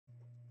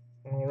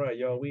All right,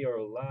 y'all, we are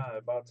live,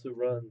 about to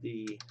run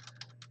the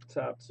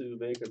top two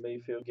Baker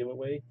Mayfield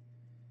giveaway.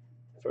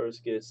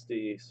 First gets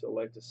the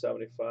selected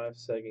 75,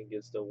 second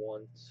gets the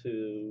 1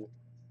 2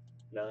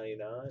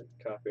 99.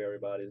 Copy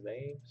everybody's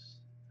names,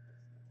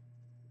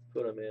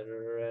 put them in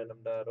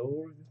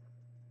random.org.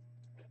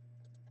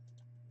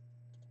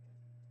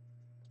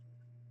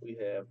 We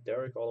have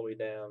Derek all the way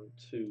down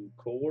to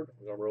Cord.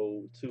 We're going to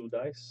roll two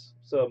dice.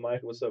 What's up,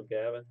 Michael? What's up,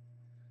 Gavin?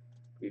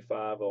 Be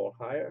 5 or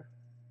higher.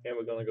 And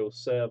we're going to go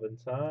 7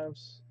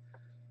 times.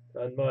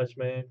 Not much,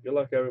 man. Good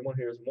luck, everyone.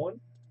 Here's 1,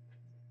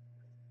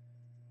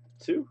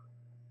 2,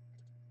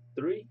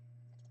 3,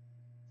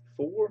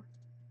 4,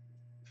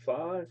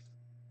 5,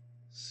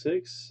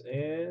 6,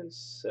 and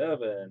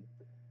 7.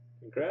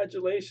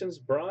 Congratulations,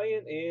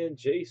 Brian and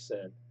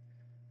Jason.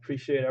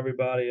 Appreciate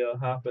everybody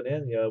hopping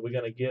in. Yeah, we're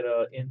gonna get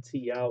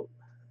NT out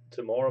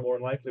tomorrow, more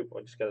than likely.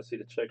 We just gotta see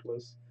the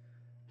checklist.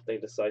 I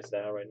think the site's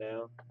down right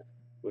now.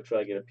 We'll try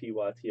to get a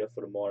PYT up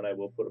for tomorrow night.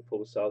 We'll put a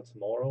post out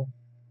tomorrow.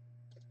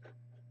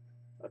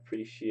 I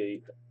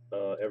appreciate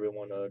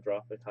everyone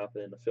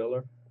hopping in the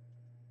filler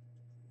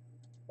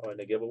or in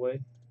the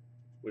giveaway.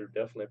 We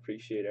definitely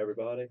appreciate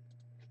everybody.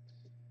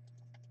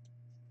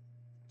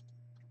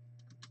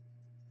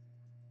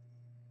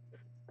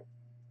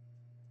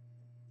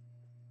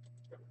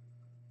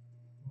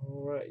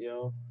 All right,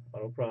 y'all.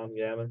 No problem,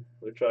 Gavin.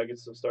 We'll try to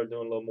start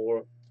doing a little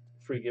more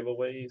free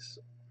giveaways.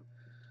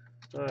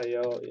 All right,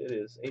 y'all. It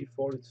is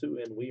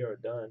 8:42, and we are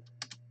done.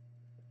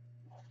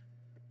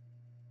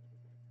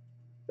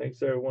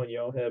 Thanks, everyone.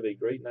 Y'all have a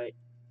great night.